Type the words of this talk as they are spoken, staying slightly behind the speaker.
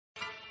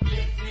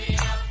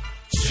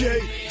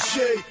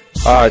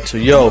Alright, so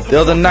yo, the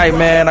other night,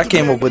 man, I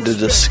came up with the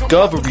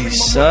discovery,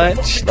 son.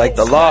 Like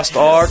the lost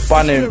art,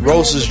 finding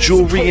Rose's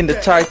jewelry in the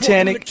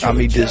Titanic. I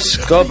mean,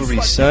 discovery,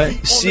 son.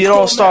 You see, it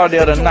all started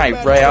the other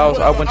night, right?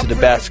 I went to the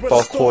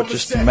basketball court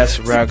just to mess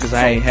around because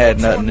I ain't had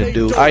nothing to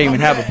do. I didn't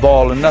even have a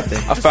ball or nothing.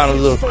 I found a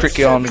little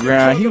cricket on the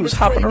ground. He was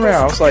hopping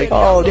around. I was like,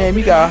 oh, damn,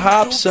 you got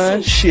hops,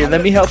 son. Shit,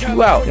 let me help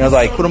you out. And I was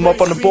like, put him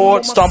up on the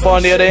board, stomp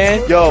on the other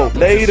end. Yo,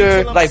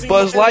 later, like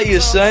Buzz Lightyear,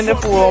 son. That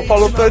fool on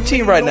Apollo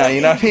 13 right now, you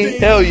know what I mean?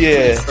 Hell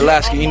yeah.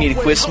 Alaska, you need to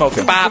quit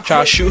smoking. Bop, try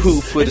to shoot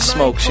hoop for the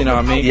smokes, you know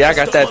what I mean? Yeah, I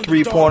got that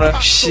three-pointer.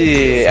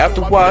 Shit,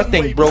 after a while, that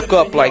thing broke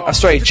up. Like, I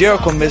straight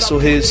Jericho missile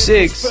his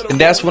 6.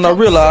 And that's when I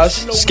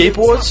realized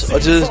skateboards are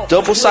just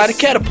double-sided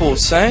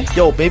catapults, son.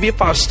 Yo, maybe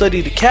if I study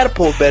the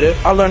catapult better,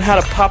 I'll learn how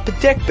to pop a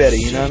deck better,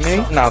 you know what I mean?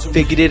 And I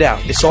figured it out.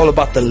 It's all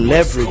about the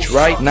leverage,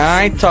 right? Now,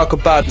 I ain't talk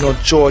about no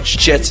George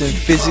Jetson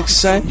physics,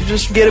 son. You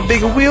just get a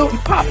bigger wheel, you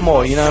pop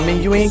more, you know what I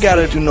mean? You ain't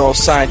gotta do no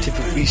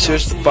scientific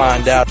research to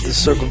find out the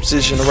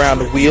circumcision around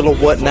the wheel or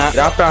whatnot.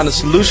 I found a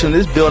solution to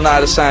this Bill Nye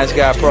the Science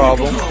Guy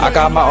problem. I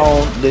got my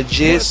own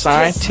legit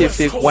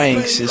scientific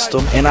weighing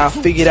system, and I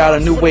figured out a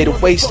new way to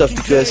weigh stuff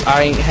because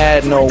I ain't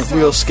had no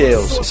real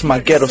scales. It's my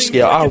ghetto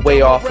scale. I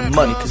weigh off of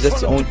money because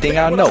that's the only thing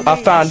I know.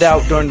 I found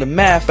out during the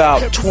math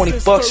out 20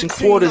 bucks in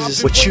quarters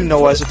is what you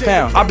know as a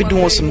pound. I be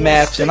doing some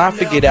maths and I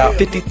figured out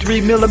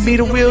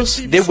 53mm wheels,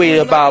 they weigh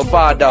about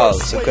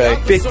 $5, okay?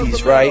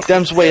 50s, right?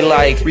 Them's weigh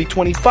like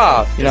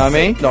 $3.25, you know what I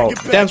mean? No,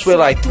 them's weigh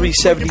like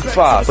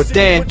 $3.75. But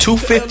then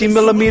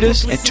 250mm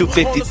and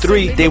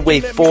 253, they weigh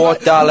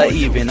 $4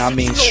 even. I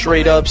mean,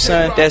 straight up,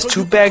 son. That's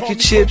 2 bags of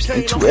chips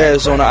and 2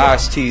 Arizona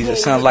iced teas. That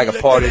sounds like a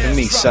party to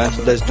me, son.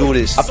 So let's do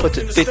this. I put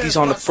the 50s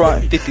on the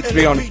front,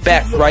 53 on the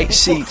back, right?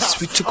 See,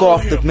 we took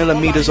off the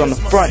millimeters on the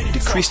front,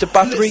 decreased it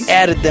by 3,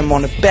 added them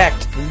on the back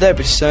to the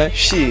leverage, son.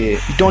 Shit,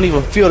 you don't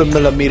even feel the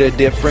millimeter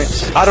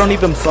difference. I don't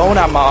even bone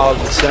out my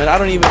argument, son. I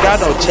don't even got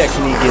no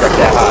technique get up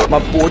that high.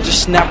 My board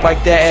just snap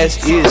like that as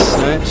is,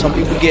 son. Some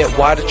people get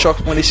wider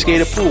trucks when they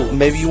skate a pool.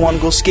 Maybe you want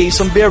to go skate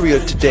some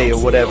barrier today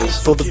or whatever.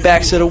 Throw the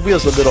backs of the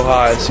wheels a little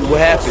higher and see what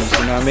happens,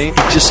 you know what I mean?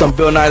 Just some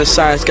Bill Nye the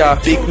Science Guy,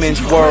 Big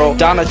Men's World,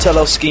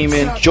 Donatello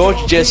scheming, George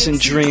Jetson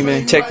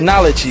dreaming,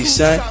 technology,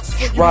 son.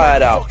 Try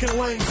it out. You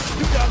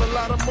got a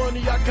lot of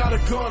money, I got a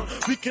gun.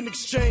 We can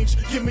exchange.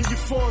 Give me your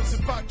funds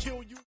if I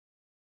kill you.